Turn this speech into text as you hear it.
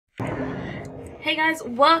Hey guys,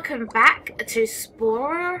 welcome back to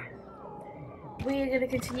Spore. We're gonna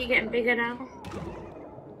continue getting bigger now.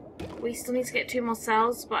 We still need to get 2 more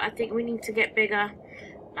cells, but I think we need to get bigger.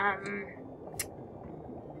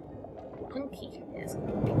 Punky is.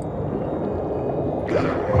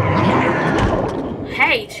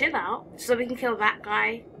 Hey, chill out. So we can kill that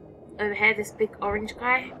guy over here, this big orange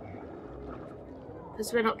guy.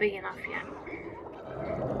 Because we're not big enough yet.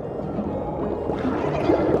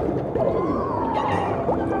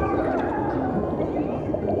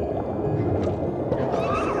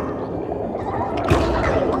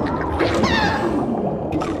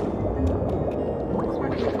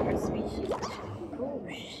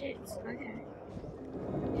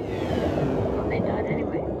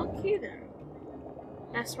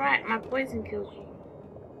 That's right, my poison kills you.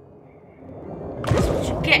 That's what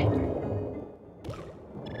you get.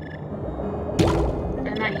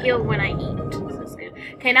 And I heal when I eat, so that's good.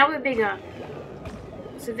 Okay, now we're bigger.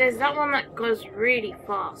 So there's that one that goes really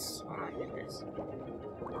fast. Oh my goodness.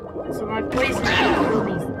 So my poison can kill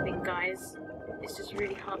these big guys. It's just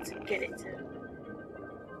really hard to get it to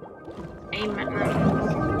aim at them.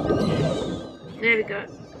 There we go.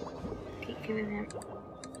 Keep killing him.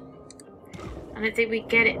 I don't think we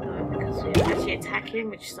get it though, because we're actually attacking,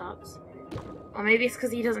 which sucks. Or maybe it's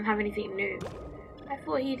because he doesn't have anything new. I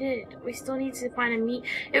thought he did. We still need to find a meat.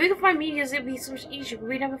 If we can find meteors, it'd be so much easier, but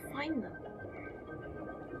we never find them.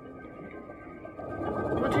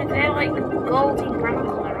 What are they like goldy brown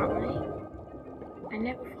color, aren't they? I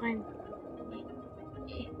never find them.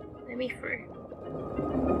 Let me through.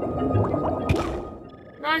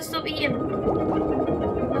 No, stop eating.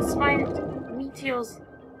 Let's find meteors.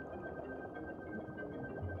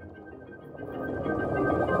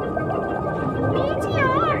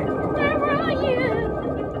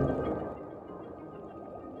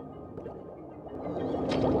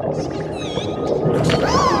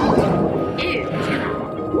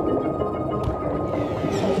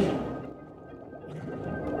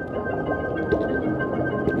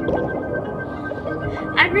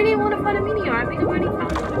 I really want to find a meteor. I think I've already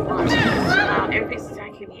found one. Wow, everything's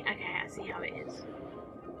attacking me. Okay, I see how it is.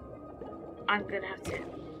 I'm gonna have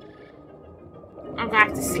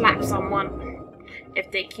to slap someone if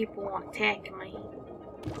they keep on attacking me.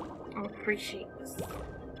 I appreciate this.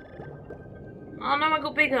 Oh no, I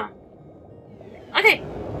got bigger. Okay,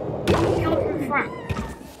 kill it from the front.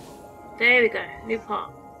 There we go. New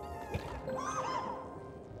part.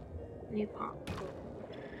 New part.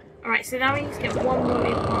 Alright, so now we need to get one more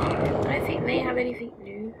new part. I don't think they have anything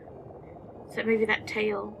new. Except maybe that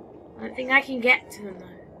tail. I don't think I can get to them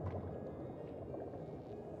though.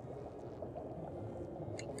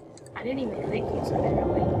 I didn't even click you, so I don't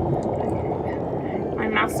know. Okay. My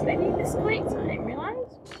mouse spinning this quick, so I didn't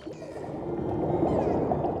realise.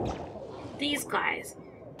 These guys.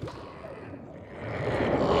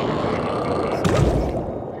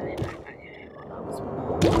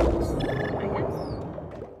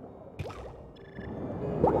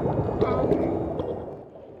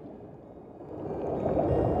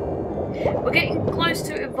 We're getting close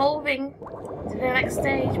to evolving to the next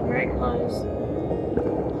stage. We're very close.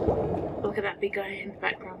 Look at that big guy in the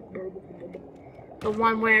background. The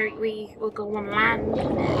one where we will go on land.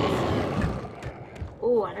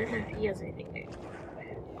 Oh, I don't know if he has anything new.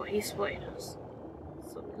 But he spotted us.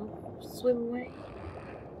 So we'll swim away.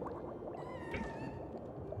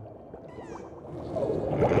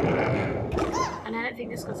 And I don't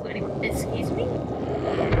think this guy's got anyone. Excuse me?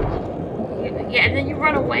 Yeah, and then you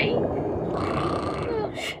run away.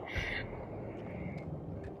 Gosh.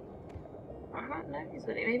 I don't know if he's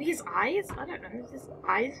got it. Maybe his eyes? I don't know. Is his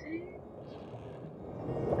eyes here?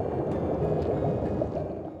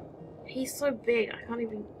 He's so big, I can't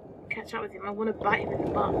even catch up with him. I want to bite him in the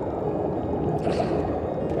butt.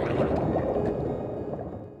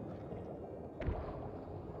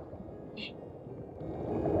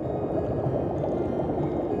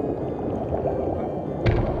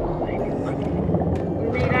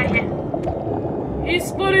 He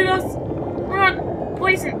spotted us! Run!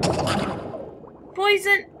 Poison!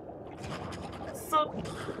 Poison! So,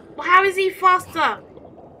 how is he faster?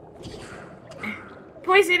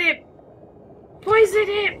 Poison him! Poison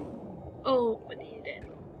him! Oh, but he's dead.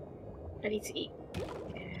 I need to eat.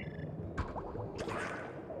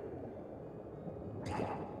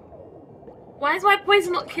 Why is my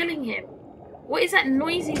poison not killing him? What is that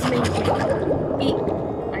noise he's making?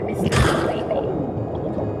 I missed it completely.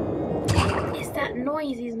 What is that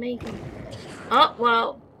noise he's making? Oh,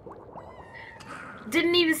 well.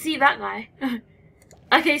 Didn't even see that guy.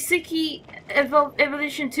 Okay, Siki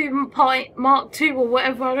Evolution 2 Mark 2 or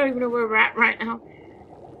whatever. I don't even know where we're at right now.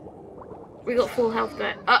 We got full health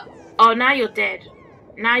there. Oh, now you're dead.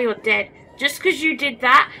 Now you're dead. Just because you did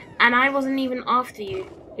that, and I wasn't even after you,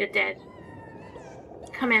 you're dead.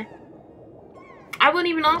 Come here. I wasn't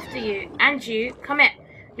even after you. And you. Come here.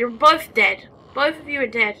 You're both dead. Both of you are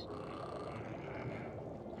dead.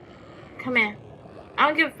 Come here. I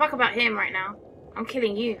don't give a fuck about him right now. I'm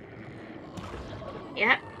killing you.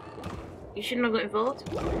 Yep. You shouldn't have got involved.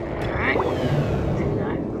 Alright.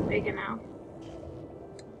 I'm bigger now.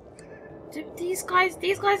 Dude, these guys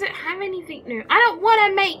don't have anything new. I don't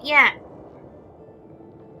want a mate yet.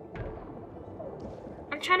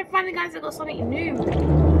 I'm trying to find the guys that got something new.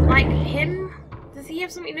 Like him? Does he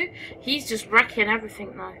have something new? He's just wrecking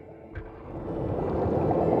everything though.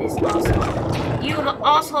 This asshole. You were the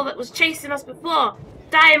asshole that was chasing us before.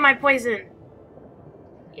 Die in my poison.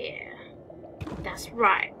 Yeah. That's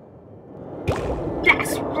right.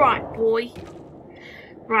 That's right, boy.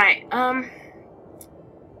 Right,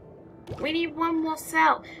 we need one more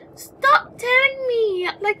cell. Stop telling me!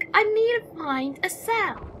 Like, I need to find a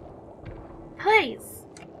cell. Please.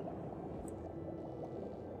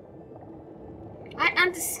 I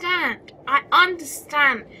understand.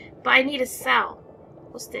 But I need a cell.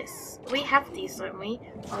 What's this? We have these, don't we?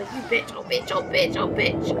 Oh, you bitch. Oh, bitch. Oh, bitch. Oh,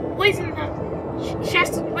 bitch. Poison her. She has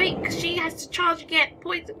to wait because she has to charge again.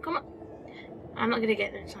 Poison. Come on. I'm not going to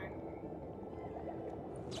get there in time.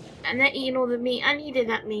 And they're eating all the meat. I needed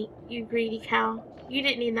that meat, you greedy cow. You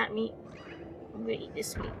didn't need that meat. I'm going to eat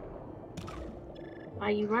this meat. Why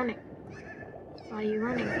are you running? Why are you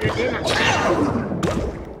running? You're dinner.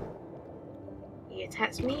 He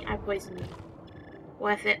attacks me, I poison you.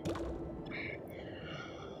 Worth it.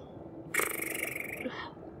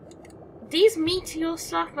 These meteor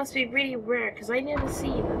stuff must be really rare because I never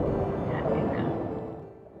see them. There we go.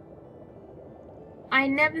 I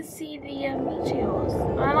never see the meteors.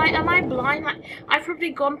 Am I blind? Like, I've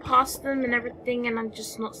probably gone past them and everything and I'm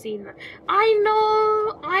just not seeing them. I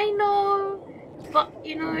know. But,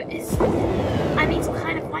 you know, I need to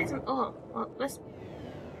kind of find some. Oh, well,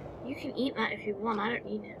 you can eat that if you want. I don't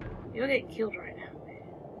need it. You'll get killed right now.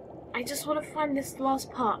 I just want to find this last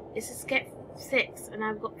part. It's just get 6 and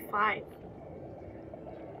I've got 5.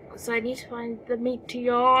 So I need to find the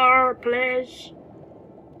meteor, please.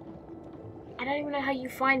 I don't even know how you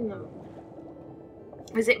find them.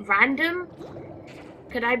 Is it random?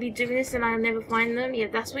 Could I be doing this and I'll never find them? Yeah,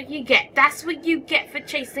 that's what you get. That's what you get for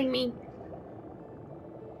chasing me.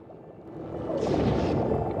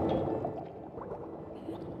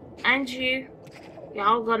 And you.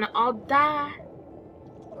 Y'all gonna all die.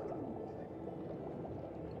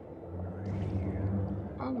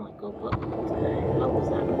 Oh my god, what was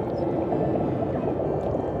that?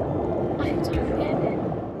 I don't get it.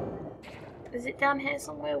 Is it down here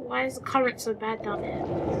somewhere? Why is the current so bad down here?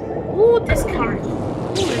 Ooh, this current.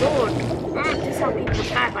 Oh lord. This is how people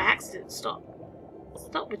die by accident. Stop.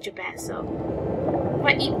 Stop with your bad self. If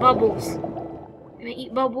I eat bubbles. Can I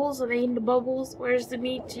eat bubbles? Are they in the bubbles? Where's the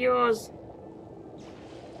meteors?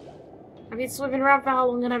 I've been swimming around for how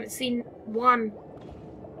long and I haven't seen one.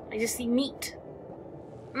 I just see meat.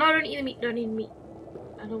 No, don't eat the meat. Don't eat the meat.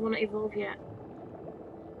 I don't want to evolve yet.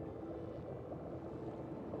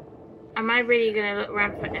 Am I really gonna look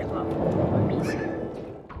around forever for meat?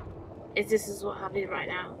 Is what happening right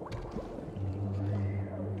now?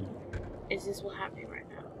 Is this what happening right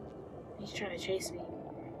now? He's trying to chase me.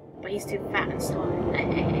 But he's too fat and slow.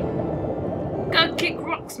 Go kick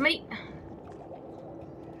rocks, mate!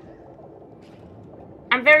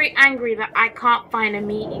 I'm very angry that I can't find a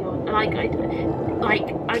meteor.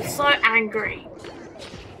 I'm so angry.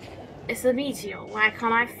 It's a meteor. Why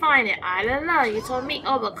can't I find it? I don't know. You told me.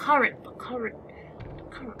 Oh, the current.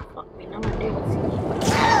 Fuck me. No one knew it.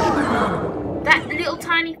 That little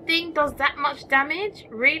tiny thing does that much damage?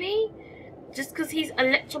 Really? Just because he's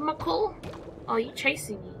electrochemical? Oh, you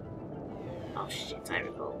chasing me? Oh shit! I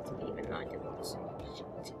revolted even though I didn't want to. Shit.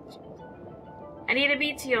 I need a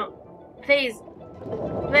meteor, please.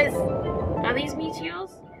 Please. Are these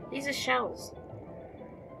meteors? These are shells.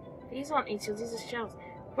 These aren't meteors, these are shells.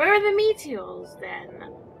 Where are the meteors then?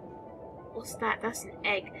 What's that? That's an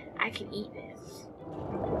egg. I can eat this.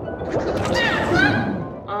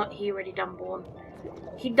 Oh, he already done born.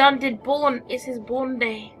 He done did born. It's his born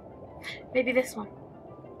day. Maybe this one.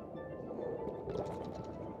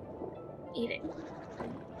 Eat it.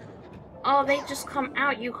 Oh, they just come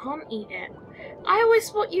out. You can't eat it. I always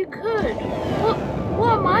thought you could.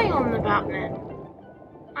 What am I on about then?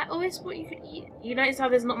 I always thought you could eat it. You notice how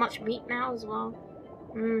there's not much meat now as well?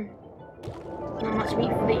 Not much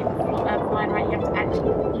meat for the blind, right? You have to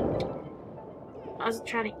actually eat. I was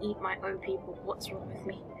trying to eat my own people. What's wrong with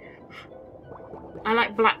me? I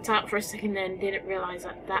like blacked out for a second there and didn't realise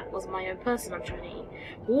that that was my own person I'm trying to eat.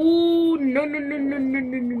 Ooh, no, no, no, no, no,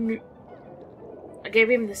 no, no, no. I gave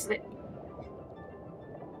him the slip.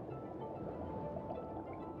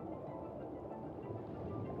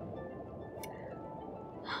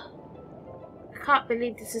 I can't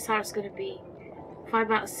believe this is how it's going to be.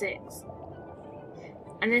 5 out of 6.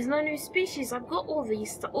 And there's no new species. I've got all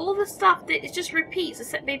the stuff that it just repeats,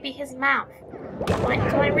 except maybe his mouth. Like,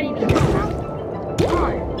 do I really need his mouth?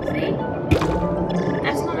 No, see?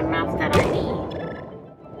 That's not a mouth that I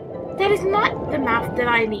need. That is not the mouth that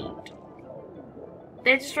I need.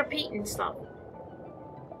 They're just repeating stuff.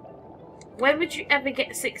 When would you ever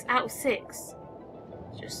get 6 out of 6?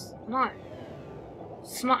 Just, no.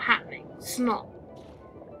 It's not happening. It's not.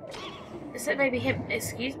 Except maybe him,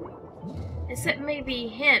 excuse me? Except maybe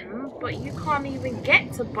him, but you can't even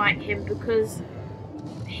get to bite him because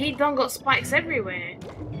he done got spikes everywhere.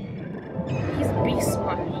 He's beast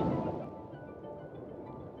mode.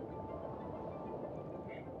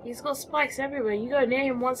 He's got spikes everywhere. You go near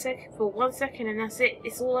him for 1 second and that's it.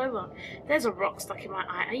 It's all over. There's a rock stuck in my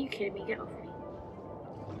eye. Are you kidding me? Get off me.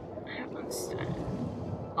 I don't understand.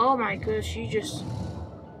 Oh my gosh, I just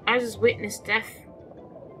witnessed death.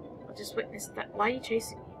 I just witnessed that. Why are you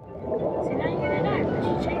chasing me? See, now you're gonna die because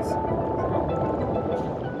you chasing me.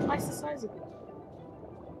 Twice the size of me.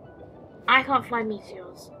 I can't fly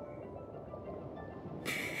meteors.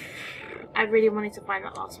 I really wanted to find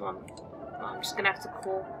that last one. I'm just gonna have to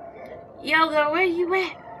call. Yo, girl, where you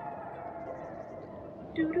at?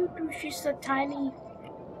 Doo-doo-doo, she's so tiny.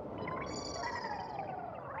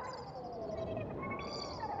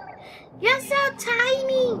 You're so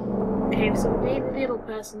tiny! Okay, so maybe little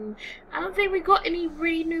person. I don't think we got any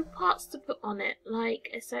really new parts to put on it. Like,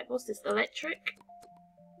 except, what's this, electric?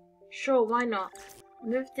 Sure, why not?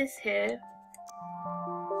 Move this here.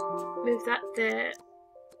 Move that there.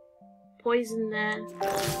 Poison there.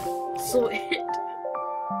 Sorted.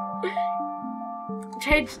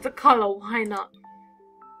 Change the colour, why not?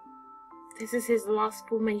 This is his last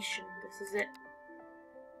formation. This is it.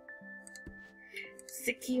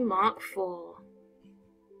 Sicky Mark IV.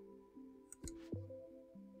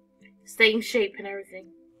 Same shape and everything.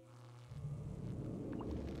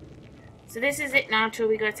 So this is it now until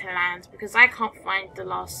we go to land, because I can't find the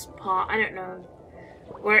last part. I don't know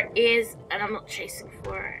where it is, and I'm not chasing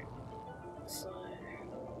for it. So,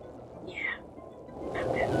 yeah.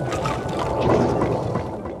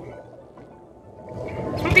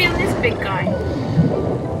 It's probably on this big guy.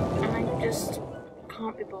 And I just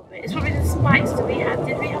can't be bothered. It's probably the spikes. Did we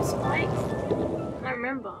have spikes? I don't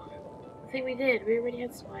remember. I think we did. We already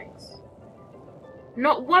had spikes.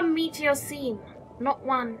 Not one meteor seen. Not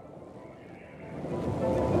one.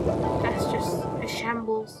 That's just a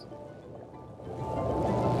shambles.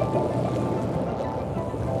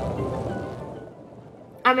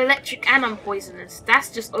 I'm electric and I'm poisonous. That's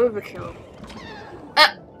just overkill.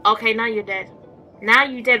 Okay, now you're dead. Now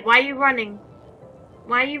you're dead. Why are you running?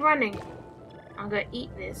 Why are you running? I'm gonna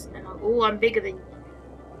eat this and oh, I'm bigger than you.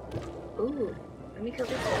 Ooh, let me kill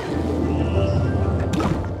this one.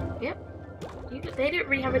 Yep. They didn't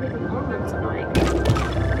really have anything on them to like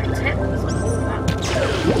protect us and all that.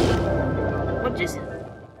 What just? I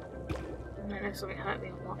don't know if something hurt me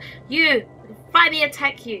or what. You! Finally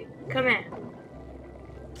attack you! Come here.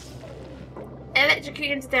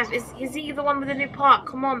 Electrocute him to death. Is he the one with the new part?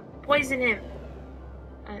 Come on, poison him.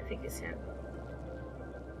 I don't think it's him.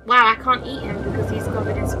 Wow, I can't eat him because he's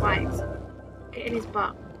covered in spikes. Get in his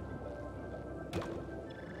butt.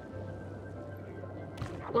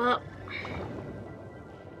 Well,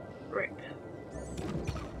 rip.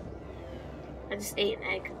 I just ate an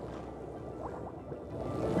egg.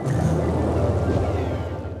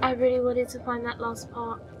 I really wanted to find that last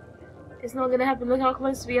part. It's not gonna happen. Look how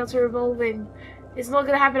close we are to revolving. It's not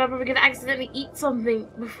gonna happen. I'm probably gonna accidentally eat something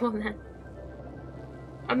before then.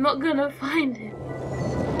 I'm not gonna find it.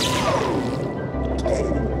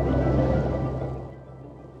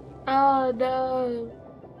 Oh no.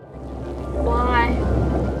 Why?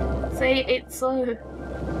 Say it so.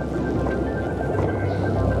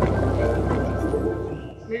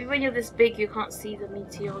 Maybe when you're this big you can't see the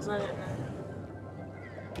meteors, I don't know.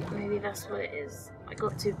 Maybe that's what it is. I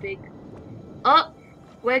got too big. Oh!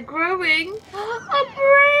 We're growing! A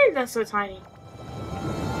brain! That's so tiny.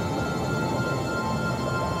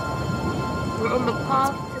 We're on the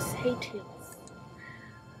path to Satians.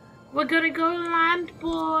 We're gonna go land,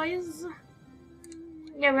 boys!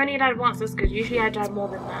 Yeah, we only died once, that's good. Usually I die more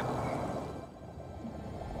than that.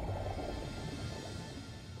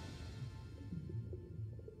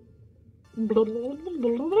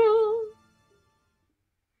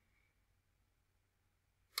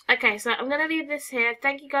 Okay, so I'm going to leave this here.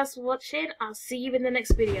 Thank you guys for watching. I'll see you in the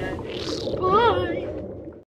next video. Bye!